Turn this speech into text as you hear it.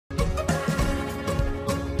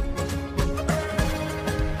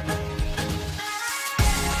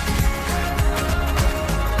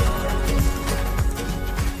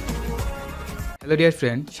Hello dear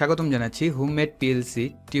friend, স্বাগতম জানাচ্ছি homemade PLC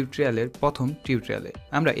টিউটোরিয়ালের প্রথম টিউটোরিয়ালে।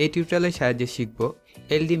 আমরা এই টিউটোরিয়ালের সাহায্যে শিখব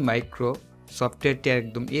LDmicro সফটওয়্যারটি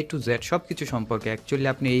একদম A to Z সব কিছু সম্পর্কে। অ্যাকচুয়ালি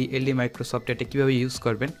আপনি এই LDmicro সফটওয়্যারটি কীভাবে ইউজ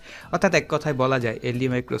করবেন, অর্থাৎ এক কথায় বলা যায়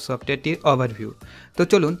LDmicro সফটওয়্যারটির ওভারভিউ। তো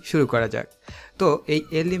চলুন শুরু করা যাক। তো এই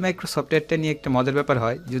LDmicro সফটওয়্যারটা নিয়ে একটা মজার ব্যাপার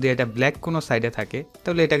হয়, যদি এটা ব্ল্যাক কোনো সাইডে থাকে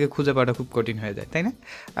তাহলে এটাকে খুঁজে পাওয়াটা খুব কঠিন হয়ে যায়, তাই না?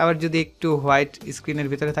 আবার যদি একটু হোয়াইট স্ক্রিনের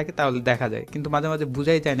ভিতরে থাকে তাহলে দেখা যায়, কিন্তু মাঝে মাঝে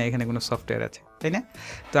বোঝাই যায় না এখানে কোনো সফটওয়্যার আছে, তাই না?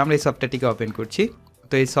 তো আমরা এই সফটওয়্যারটিকে ওপেন করছি।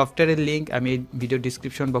 তো এই সফটওয়্যারের লিঙ্ক আমি এই ভিডিও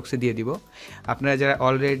ডিসক্রিপশন বক্সে দিয়ে দিব। আপনারা যারা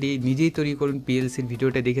অলরেডি নিজেই তৈরি করুন পিএলসির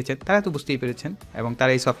ভিডিওটা দেখেছেন তারা তো বুঝতেই পেরেছেন, এবং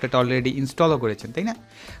তারা এই সফটওয়্যারটা অলরেডি ইনস্টলও করেছেন, তাই না?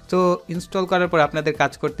 তো ইনস্টল করার পর আপনাদের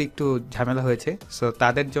কাজ করতে একটু ঝামেলা হয়েছে, সো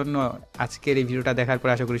তাদের জন্য আজকের এই ভিডিওটা দেখার পর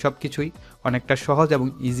আশা করি সব কিছুই অনেকটা সহজ এবং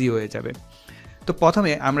ইজি হয়ে যাবে। তো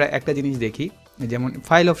প্রথমে আমরা একটা জিনিস দেখি, যেমন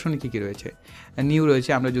ফাইল অপশনে কী কী রয়েছে। নিউ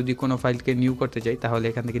রয়েছে, আমরা যদি কোনো ফাইলকে নিউ করতে চাই তাহলে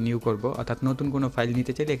এখান থেকে নিউ করব, অর্থাৎ নতুন কোনো ফাইল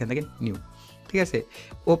নিতে চাইলে এখান থেকে নিউ, ঠিক আছে।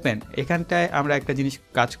 ওপেন, এখানটায় আমরা একটা জিনিস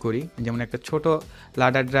কাজ করি, যেমন একটা ছোট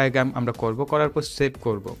লাডার ডায়াগ্রাম আমরা করার পর সেভ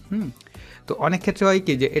করব। তো অনেক ক্ষেত্রে হয়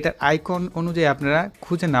কি যে এটার আইকন অনুযায়ী আপনারা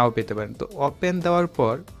খুঁজে নাও পেতে পারেন। তো ওপেন দেওয়ার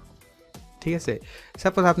পর, ঠিক আছে,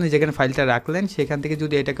 সাপোজ আপনি যেখানে ফাইলটা রাখলেন সেখান থেকে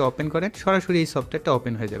যদি এটাকে ওপেন করেন সরাসরি এই সফটওয়্যারটা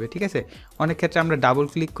ওপেন হয়ে যাবে, ঠিক আছে। অনেক ক্ষেত্রে আমরা ডাবল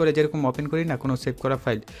ক্লিক করে যেরকম ওপেন করি না কোনো সেভ করা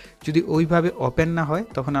ফাইল, যদি ওইভাবে ওপেন না হয়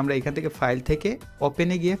তখন আমরা এখান থেকে ফাইল থেকে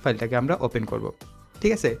ওপেনে গিয়ে ফাইলটাকে আমরা ওপেন করব,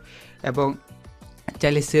 ঠিক আছে। এবং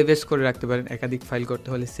চাইলে সেভ এস করে রাখতে পারেন, একাধিক ফাইল করতে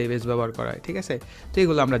হলে সেভ এস ব্যবহার করা হয়, ঠিক আছে। তো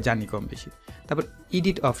এগুলো আমরা জানি কম বেশি। তারপর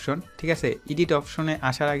এডিট অপশন, ঠিক আছে। এডিট অপশনে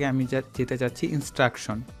আসার আগে আমি যেতে চাচ্ছি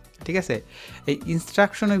ইনস্ট্রাকশন, ঠিক আছে। এই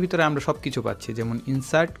ইনস্ট্রাকশনের ভিতরে আমরা সব কিছু পাচ্ছি, যেমন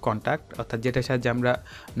ইনসার্ট কন্ট্যাক্ট, অর্থাৎ যেটার সাহায্যে আমরা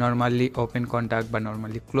নর্মালি ওপেন কন্ট্যাক্ট বা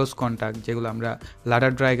নর্মালি ক্লোজ কন্ট্যাক্ট, যেগুলো আমরা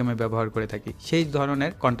লাডার ডায়াগ্রামে ব্যবহার করে থাকি, সেই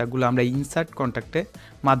ধরনের কন্ট্যাক্টগুলো আমরা ইনসার্ট কন্ট্যাক্টের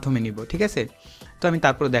মাধ্যমে নিব, ঠিক আছে। তো আমি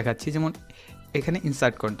তারপর দেখাচ্ছি, যেমন এখানে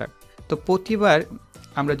ইনসার্ট কন্ট্যাক্ট। তো প্রতিবার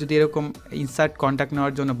আমরা যদি এরকম ইনসার্ট কন্ট্যাক্ট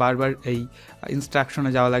নেওয়ার জন্য বারবার এই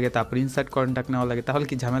ইনস্ট্রাকশনে যাওয়া লাগে, তারপর ইনসার্ট কন্ট্যাক্ট নেওয়া লাগে, তাহলে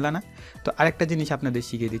কি ঝামেলা না? তো আরেকটা জিনিস আপনাদের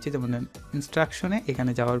শিখিয়ে দিচ্ছি, যেমন ইনস্ট্রাকশনে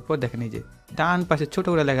এখানে যাওয়ার পর দেখেন এই যে ডান পাশে ছোটো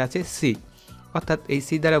করে লেখা আছে সি, অর্থাৎ এই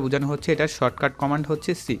সি দ্বারা বোঝানো হচ্ছে এটার শর্টকাট কমান্ড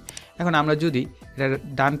হচ্ছে সি। এখন আমরা যদি এটার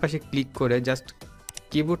ডান পাশে ক্লিক করে জাস্ট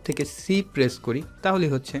কিবোর্ড থেকে সি প্রেস করি তাহলেই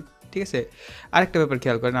হচ্ছে, ঠিক আছে। আরেকটা ব্যাপার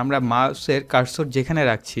খেয়াল করেন, আমরা মাউসের কার্সর যেখানে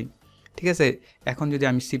রাখছি, ঠিক আছে, এখন যদি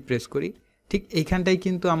আমি সি প্রেস করি ঠিক এইখানটাই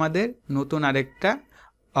কিন্তু আমাদের নতুন আরেকটা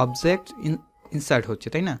অবজেক্ট ইনসার্ট হচ্ছে,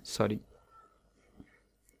 তাই না? সরি,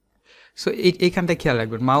 সো এইখানটায় খেয়াল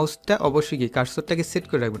রাখবেন, মাউসটা অবশ্যই কি কার্সরটাকে সেট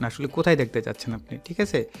করে রাখবেন আসলে কোথায় দেখতে চাচ্ছেন আপনি, ঠিক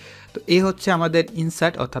আছে। তো এই হচ্ছে আমাদের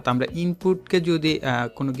ইনসার্ট, অর্থাৎ আমরা ইনপুটকে যদি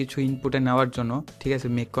কোনো কিছু ইনপুটে নেওয়ার জন্য, ঠিক আছে,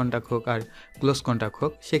 মেক কন্ট্যাক্ট হোক আর ক্লোজ কন্ট্যাক্ট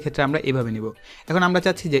হোক, সেক্ষেত্রে আমরা এভাবে নিব। এখন আমরা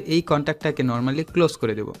চাচ্ছি যে এই কন্ট্যাক্টটাকে নর্মালি ক্লোজ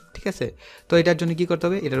করে দেবো, ঠিক আছে। তো এটার জন্য কি করতে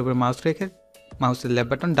হবে, এটার উপরে মাউস রেখে মাউসের লেফট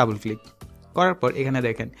বাটন ডাবল ক্লিক করার পর এখানে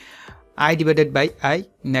দেখেন I divided by I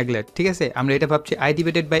neglect, ঠিক আছে। আমরা এটা ভাবছি আই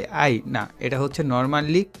ডিভাইডেড বাই আই, না, এটা হচ্ছে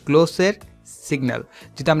নর্মালি ক্লোজের সিগন্যাল।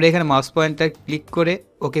 যদি আমরা এখানে মাউস পয়েন্টার ক্লিক করে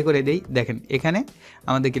ওকে করে দিই, দেখেন এখানে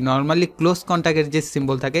আমাদের কি নর্মালি ক্লোজ কন্ট্যাক্টের যে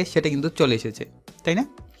সিম্বল থাকে সেটা কিন্তু চলে এসেছে, তাই না?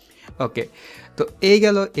 ওকে, তো এই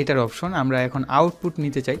গেল এটার অপশন। আমরা এখন আউটপুট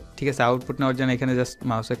নিতে চাই, ঠিক আছে। আউটপুট নেওয়ার জন্য এখানে জাস্ট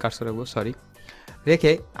মাউসের কার্সর রাখবো, সরি,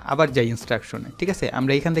 রেখে আবার যাই ইনস্ট্রাকশনে, ঠিক আছে।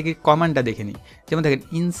 আমরা এখান থেকে কমান্ডটা দেখে নিই, যেমন দেখেন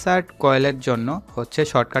ইনসার্ট কয়েলের জন্য হচ্ছে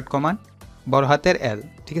শর্টকাট কমান্ড বড় হাতের এল,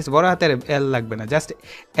 ঠিক আছে। বড় হাতের এল লাগবে না, জাস্ট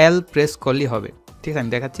এল প্রেস করলেই হবে, ঠিক আছে।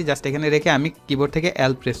 আমি দেখাচ্ছি, জাস্ট এখানে রেখে আমি কিবোর্ড থেকে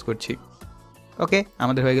এল প্রেস করছি, ওকে,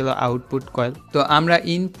 আমাদের হয়ে গেল আউটপুট কয়েল। তো আমরা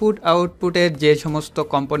ইনপুট আউটপুটের যে সমস্ত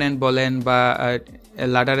কম্পোনেন্ট বলেন বা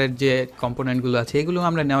লাডারের যে কম্পোনেন্টগুলো আছে এগুলো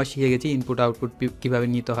আমরা নেওয়া শিখে গেছি, ইনপুট আউটপুট কীভাবে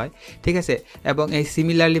নিতে হয়, ঠিক আছে। এবং এই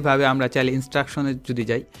সিমিলারলিভাবে আমরা চাইলে ইনস্ট্রাকশনে যদি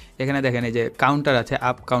যাই, এখানে দেখেন এই যে কাউন্টার আছে,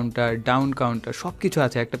 আপ কাউন্টার, ডাউন কাউন্টার, সব কিছু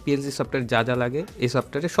আছে। একটা পিএলসি সফটওয়্যার যা যা লাগে এই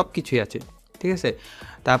সফটওয়্যারে সব কিছুই আছে, ঠিক আছে।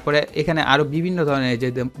 তারপরে এখানে আরও বিভিন্ন ধরনের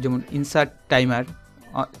যেমন ইনসার্ট টাইমার,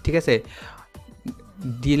 ঠিক আছে,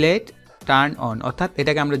 ডিলেট টার্ন অন, অর্থাৎ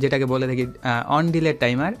এটাকে আমরা যেটাকে বলে থাকি অন ডিলে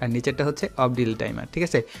টাইমার, আর নিচেরটা হচ্ছে অফ ডিলে টাইমার, ঠিক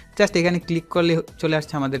আছে। জাস্ট এখানে ক্লিক করলে চলে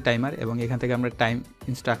আসছে আমাদের টাইমার, এবং এখান থেকে আমরা টাইম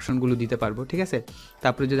ইনস্ট্রাকশনগুলো দিতে পারবো, ঠিক আছে।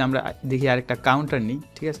 তারপরে যদি আমরা দেখি আরেকটা কাউন্টার নিই,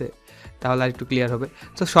 ঠিক আছে, তাহলে আর একটু ক্লিয়ার হবে।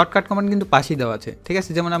 তো শর্টকাট কমান্ড কিন্তু পাশেই দেওয়া আছে, ঠিক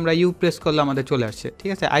আছে। যেমন আমরা ইউ প্রেস করলে আমাদের চলে আসছে, ঠিক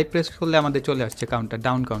আছে। আই প্রেস করলে আমাদের চলে আসছে কাউন্টার,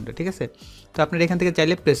 ডাউন কাউন্টার, ঠিক আছে। তো আপনারা এখান থেকে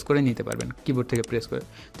চাইলে প্রেস করে নিতে পারবেন, কিবোর্ড থেকে প্রেস করে।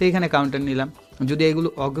 তো এখানে কাউন্টার নিলাম, যদি এগুলো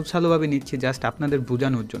অগোছালোভাবে নিচ্ছি জাস্ট আপনাদের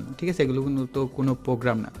বোঝানোর জন্য, ঠিক আছে। এগুলো কিন্তু কোনো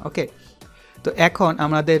প্রোগ্রাম না, ওকে। তো এখন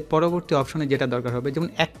আমাদের পরবর্তী অপশনে যেটা দরকার হবে, যেমন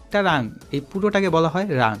একটা রাং, এই পুরোটাকে বলা হয়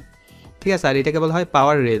রাং, ঠিক আছে। আর এটাকে বলা হয়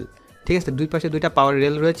পাওয়ার রেল, ঠিক আছে। দুই পাশে দুইটা পাওয়ার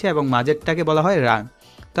রেল রয়েছে এবং মাঝেরটাকে বলা হয় রাং।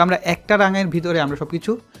 তো আমরা একটা রাঙের ভিতরে আমরা সব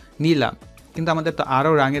কিছু নিলাম, কিন্তু আমাদের তো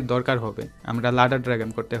আরও রাঙের দরকার হবে আমরা লাডার ড্রাগন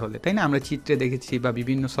করতে হলে, তাই না? আমরা চিত্রে দেখেছি বা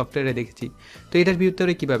বিভিন্ন সফটওয়্যারে দেখেছি। তো এটার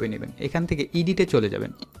ভিতরে কীভাবে নেবেন, এখান থেকে ইডিটে চলে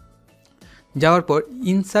যাবেন, যাওয়ার পর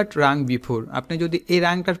ইনসার্ট রাং বিফোর, আপনি যদি এই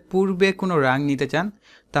রাংটার পূর্বে কোনো রাং নিতে চান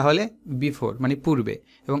তাহলে বিফোর মানে পূর্বে,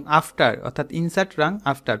 এবং আফটার অর্থাৎ ইনসার্ট রাং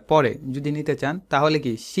আফটার পরে যদি নিতে চান তাহলে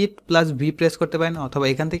কি শিফট প্লাস ভি প্রেস করতে পারেন, অথবা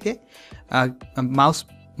এখান থেকে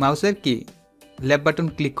মাউসের কি লেফট বাটন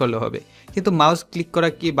ক্লিক করলে হবে। কিন্তু মাউস ক্লিক করা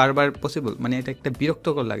কি বারবার পসিবল, মানে এটা একটা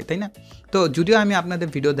বিরক্তকর লাগে, তাই না? তো যদিও আমি আপনাদের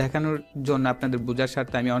ভিডিও দেখানোর জন্য আপনাদের বোঝার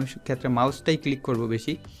স্বার্থে আমি অনেক ক্ষেত্রে মাউসটাই ক্লিক করব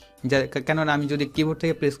বেশি, কেননা আমি যদি কিবোর্ড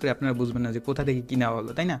থেকে প্রেস করি আপনারা বুঝবেন না যে কোথা থেকে কী নেওয়া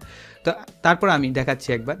হলো, তাই না? তো তারপর আমি দেখাচ্ছি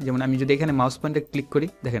একবার, যেমন আমি যদি এখানে মাউস পয়েন্টে ক্লিক করি,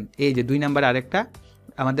 দেখেন এই যে 2 নাম্বার আরেকটা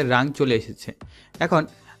আমাদের রাং চলে এসেছে। এখন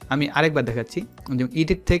আমি আরেকবার দেখাচ্ছি, যেমন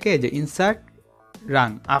ইডিট থেকে যে ইনসার্ট রাং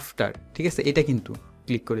আফটার, ঠিক আছে, এটা কিন্তু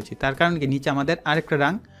ক্লিক করেছি, তার কারণ কি নিচে আমাদের আরেকটা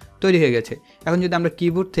রাং তৈরি হয়ে গেছে। এখন যদি আমরা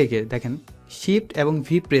কিবোর্ড থেকে দেখেন শিফট এবং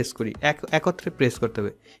ভি প্রেস করি, একত্রে প্রেস করতে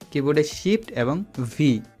হবে, কিবোর্ডে শিফট এবং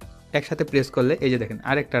ভি একসাথে প্রেস করলে এই যে দেখেন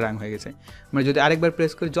আরেকটা রাং হয়ে গেছে। আমরা যদি আরেকবার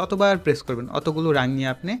প্রেস করি, যতবার প্রেস করবেন অতগুলো রাং নিয়ে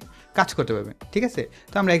আপনি কাজ করতে পারবেন, ঠিক আছে?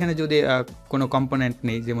 তো আমরা এখানে যদি কোনো কম্পোনেন্ট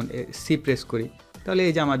নেই, যেমন সি প্রেস করি, তাহলে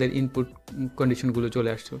এই যে আমাদের ইনপুট কন্ডিশনগুলো চলে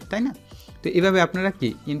আসছে, তাই না? তো এইভাবে আপনারা কি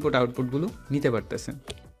ইনপুট আউটপুটগুলো নিতে পারতেছেন।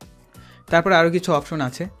 তারপর আরও কিছু অপশন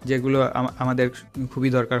আছে যেগুলো আমাদের খুবই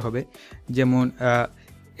দরকার হবে, যেমন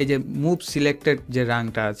এই যে মুভ সিলেক্টেড যে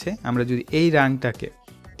রাংটা আছে, আমরা যদি এই রাংটাকে,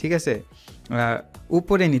 ঠিক আছে,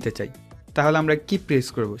 উপরে নিতে চাই তাহলে আমরা কি প্রেস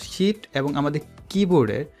করব, শিফট এবং আমাদের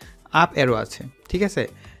কিবোর্ডের আপ অ্যারো আছে, ঠিক আছে,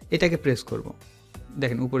 এটাকে প্রেস করব,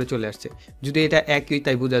 দেখেন উপরে চলে আসছে। যদি এটা একই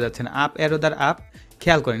তাই বোঝা যাচ্ছে না, আপ অ্যারো দ্বার আপ,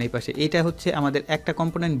 খেয়াল করেন এই পাশে এটা হচ্ছে আমাদের একটা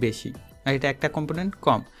কম্পোনেন্ট বেশি আর এটা একটা কম্পোনেন্ট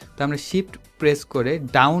কম, তো আমরা শিফট প্রেস করে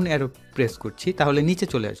ডাউন অ্যারো প্রেস করছি তাহলে নিচে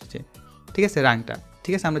চলে আসছে, ঠিক আছে, রাংটা,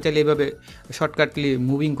 ঠিক আছে। আমরা চাইলে এইভাবে শর্টকাটলি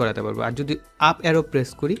মুভিং করাতে পারবো। আর যদি আপ অ্যারো প্রেস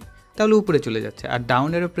করি তাহলে উপরে চলে যাচ্ছে, আর ডাউন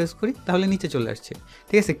অ্যারো প্রেস করি তাহলে নিচে চলে আসছে,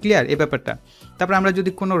 ঠিক আছে, ক্লিয়ার এই ব্যাপারটা। তারপর আমরা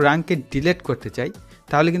যদি কোনো রাংকে ডিলেট করতে চাই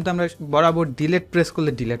তাহলে কিন্তু আমরা বরাবর ডিলেট প্রেস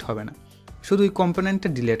করলে ডিলেট হবে না, শুধু ওই কম্পোনেন্টটা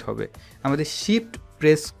ডিলেট হবে, আমাদের শিফট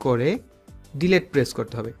প্রেস করে ডিলেট প্রেস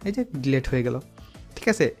করতে হবে, এই যে ডিলেট হয়ে গেল, ঠিক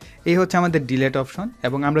আছে। এই হচ্ছে আমাদের ডিলেট অপশন।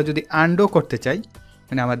 এবং আমরা যদি আন্ডো করতে চাই,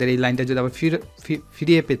 মানে আমাদের এই লাইনটা যদি আবার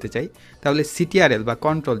ফিরিয়ে পেতে চাই তাহলে সিটিআরএল বা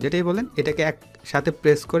কন্ট্রোল যেটাই বলেন এটাকে একসাথে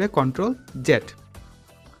প্রেস করে কন্ট্রোল জেড,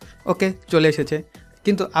 ওকে চলে এসেছে।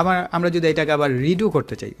 কিন্তু আবার আমরা যদি এটাকে আবার রিডু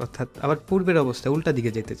করতে চাই, অর্থাৎ আবার পূর্বের অবস্থায় উল্টা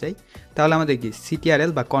দিকে যেতে চাই, তাহলে আমাদের কি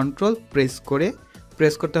সিটিআরএল বা কন্ট্রোল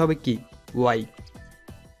প্রেস করতে হবে কি ওয়াই,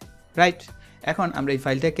 রাইট। এখন আমরা এই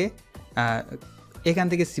ফাইলটাকে এখান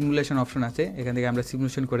থেকে সিমুলেশন অপশন আছে, এখান থেকে আমরা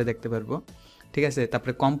সিমুলেশন করে দেখতে পারবো, ঠিক আছে।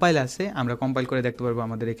 তারপরে কম্পাইল আছে, আমরা কম্পাইল করে দেখতে পারবো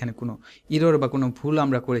আমাদের এখানে কোনো ইরর বা কোনো ভুল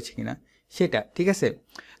আমরা করেছি কিনা সেটা, ঠিক আছে।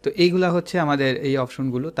 তো এইগুলা হচ্ছে আমাদের এই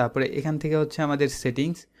অপশনগুলো। তারপরে এখান থেকে হচ্ছে আমাদের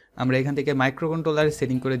সেটিংস, আমরা এখান থেকে মাইক্রোকন্ট্রোলারের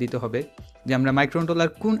সেটিং করে দিতে হবে যে আমরা মাইক্রোকন্ট্রোলার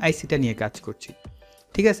কোন আইসিটা নিয়ে কাজ করছি,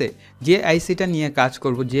 ঠিক আছে। যে আইসিটা নিয়ে কাজ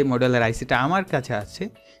করব, যে মডেলের আইসিটা আমার কাছে আছে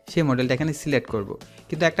সেই মডেলটা এখানে সিলেক্ট করব।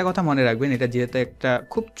 কিন্তু একটা কথা মনে রাখবেন, এটা যেহেতু একটা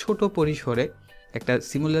খুব ছোট পরিসরে একটা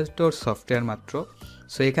সিমুলেটর সফটওয়্যার মাত্র,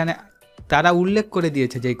 সো এখানে তারা উল্লেখ করে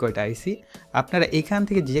দিয়েছে যেই কয়টা আইসি, আপনারা এখান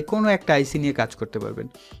থেকে যে কোনো একটা আইসি নিয়ে কাজ করতে পারবেন।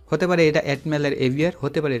 হতে পারে এটা অ্যাটমেলের এভিয়ার,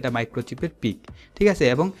 হতে পারে এটা মাইক্রোচিপের পিক, ঠিক আছে।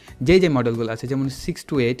 এবং যে মডেলগুলো আছে যেমন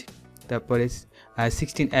 628, তারপরে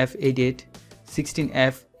 16F88,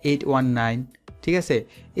 16F819, ঠিক আছে,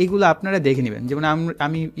 এইগুলো আপনারা দেখে নেবেন। যেমন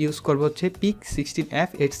আমি ইউজ করবো হচ্ছে পিক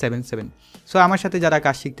 16F877। সো আমার সাথে যারা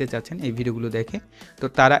কাজ শিখতে চাচ্ছেন এই ভিডিওগুলো দেখে, তো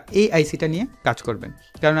তারা এই আইসিটা নিয়ে কাজ করবেন,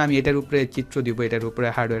 কারণ আমি এটার উপরে চিত্র দিব, এটার উপরে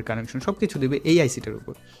হার্ডওয়্যার কানেকশন সব কিছু দেবে এই আইসিটার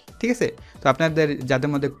উপর, ঠিক আছে। তো আপনাদের যাদের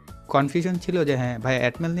মধ্যে কনফিউশন ছিল যে হ্যাঁ ভাই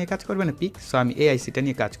অ্যাটমেল নিয়ে কাজ করবেন না পিক, সো আমি এই আইসিটা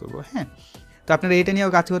নিয়ে কাজ করবো, হ্যাঁ। তো আপনারা এটা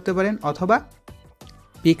নিয়েও কাজ করতে পারেন, অথবা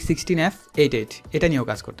পিক 16F88 এটা নিয়েও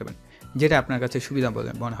কাজ করতে পারেন, যেটা আপনার কাছে সুবিধা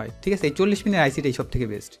বলে মনে হয়, ঠিক আছে। এই 40 মিনিটের আইসিটাই সব থেকে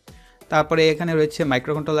বেস্ট। তারপরে এখানে রয়েছে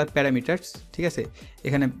মাইক্রোকন্ট্রোলার প্যারামিটার্স, ঠিক আছে,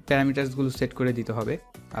 এখানে প্যারামিটার্সগুলো সেট করে দিতে হবে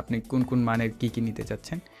আপনি কোন কোন মানের কী কী নিতে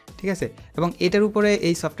চাচ্ছেন, ঠিক আছে। এবং এটার উপরে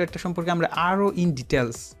এই সফটওয়্যারটা সম্পর্কে আমরা আরও ইন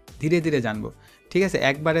ডিটেলস ধীরে ধীরে জানবো, ঠিক আছে।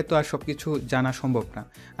 একবারে তো আর সব কিছু জানা সম্ভব না।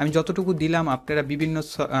 আমি যতটুকু দিলাম আপনারা বিভিন্ন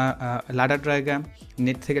লাডার ডায়াগ্রাম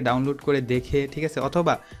নেট থেকে ডাউনলোড করে দেখে, ঠিক আছে,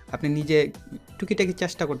 অথবা আপনি নিজে টুকিটাকি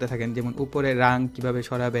চেষ্টা করতে থাকেন, যেমন উপরে রাং কীভাবে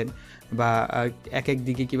সরাবেন বা এক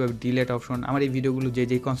দিকে কীভাবে ডিলেট অপশন, আমার এই ভিডিওগুলো যে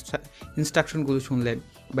ইনস্ট্রাকশনগুলো শুনলেন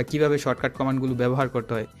বা কীভাবে শর্টকাট কমান্ডগুলো ব্যবহার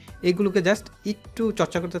করতে হয়, এইগুলোকে জাস্ট একটু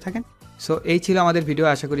চর্চা করতে থাকেন, সো এই ছিল আমাদের ভিডিও।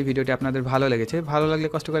 আশা করি ভিডিওটি আপনাদের ভালো লেগেছে। ভালো লাগলে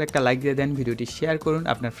কষ্ট করে একটা লাইক দিয়ে দেন, ভিডিওটি শেয়ার করুন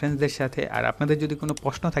আপনার ফ্রেন্ডসদের সাথে। আর আপনাদের যদি কোনো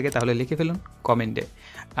প্রশ্ন থাকে তাহলে লিখে ফেলুন কমেন্টে।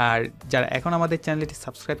 আর যারা এখন আমাদের চ্যানেলটি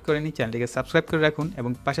সাবস্ক্রাইব করেনি, চ্যানেলটিকে সাবস্ক্রাইব করে রাখুন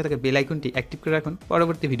এবং পাশে থাকা বেল আইকনটি অ্যাক্টিভ করে রাখুন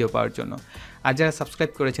পরবর্তী ভিডিও পাওয়ার জন্য। আর যারা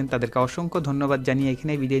সাবস্ক্রাইব করেছেন তাদেরকে অসংখ্য ধন্যবাদ জানিয়ে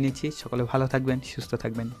এখানেই বিদায় নিচ্ছি। সকলে ভালো থাকবেন, সুস্থ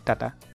থাকবেন, টাটা।